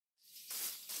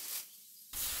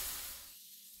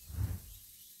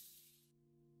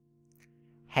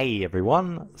Hey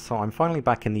everyone, so I'm finally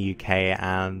back in the UK,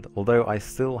 and although I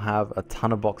still have a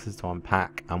ton of boxes to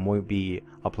unpack and won't be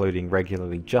uploading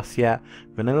regularly just yet,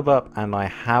 VanillaBurp and I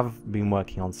have been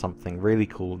working on something really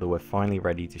cool that we're finally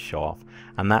ready to show off,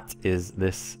 and that is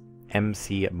this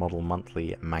MC Model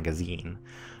Monthly magazine.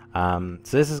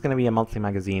 So this is going to be a monthly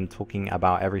magazine talking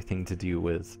about everything to do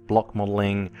with block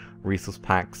modeling, resource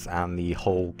packs, and the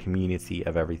whole community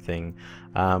of everything.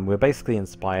 We're basically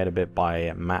inspired a bit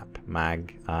by Map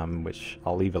Mag, which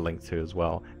I'll leave a link to as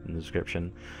well in the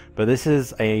description. But this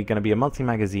is going to be a monthly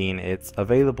magazine. It's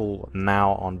available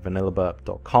now on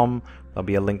VanillaBurp.com. There'll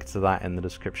be a link to that in the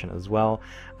description as well.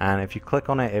 And if you click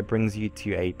on it, it brings you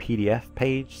to a PDF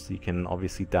page, so you can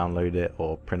obviously download it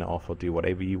or print it off or do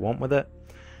whatever you want with it.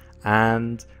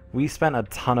 And we spent a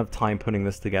ton of time putting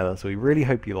this together, so we really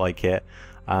hope you like it.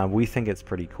 We think it's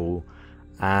pretty cool,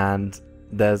 and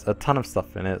there's a ton of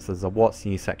stuff in it. So there's a what's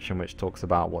new section which talks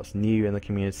about what's new in the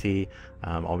community,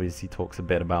 obviously talks a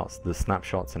bit about the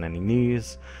snapshots and any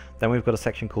news. Then we've got a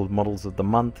section called models of the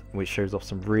month, which shows off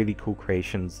some really cool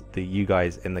creations that you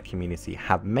guys in the community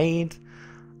have made.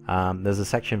 There's a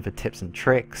section for tips and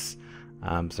tricks,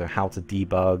 so how to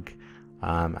debug,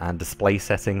 and display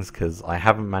settings, because I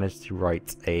haven't managed to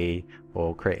write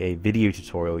or create a video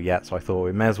tutorial yet, so I thought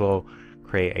we may as well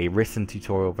create a written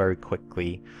tutorial very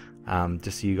quickly,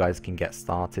 just so you guys can get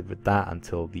started with that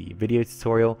until the video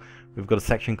tutorial. We've got a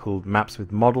section called maps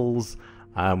with models,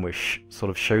 which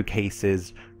sort of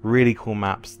showcases really cool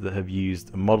maps that have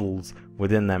used models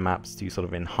within their maps to sort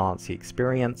of enhance the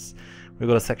experience. We've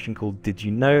got a section called Did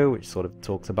You Know, which sort of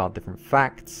talks about different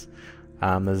facts.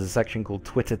 There's a section called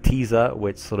Twitter Teaser,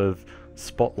 which sort of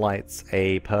spotlights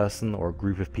a person or a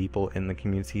group of people in the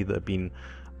community that have been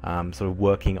sort of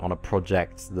working on a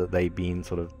project that they've been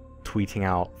sort of tweeting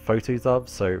out photos of.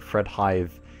 So Fred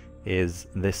Hive is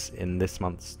in this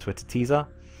month's Twitter Teaser.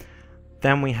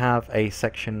 Then we have a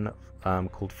section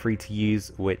called Free to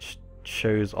Use, which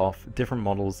shows off different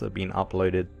models that have been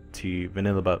uploaded to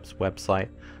VanillaBurp's website,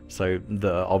 so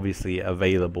that are obviously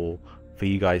available for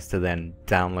you guys to then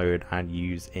download and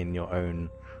use in your own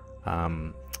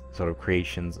sort of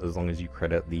creations, as long as you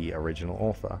credit the original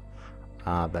author.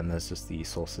 Then there's just the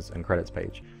sources and credits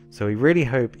page. So we really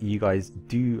hope you guys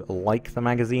do like the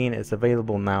magazine. It's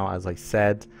available now, as I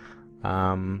said.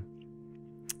 And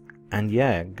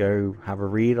yeah, go have a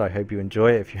read. I hope you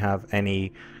enjoy it. If you have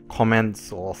any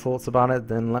comments or thoughts about it,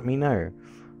 then let me know.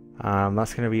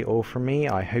 That's going to be all from me.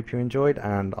 I hope you enjoyed,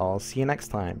 and I'll see you next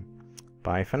time.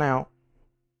 Bye for now.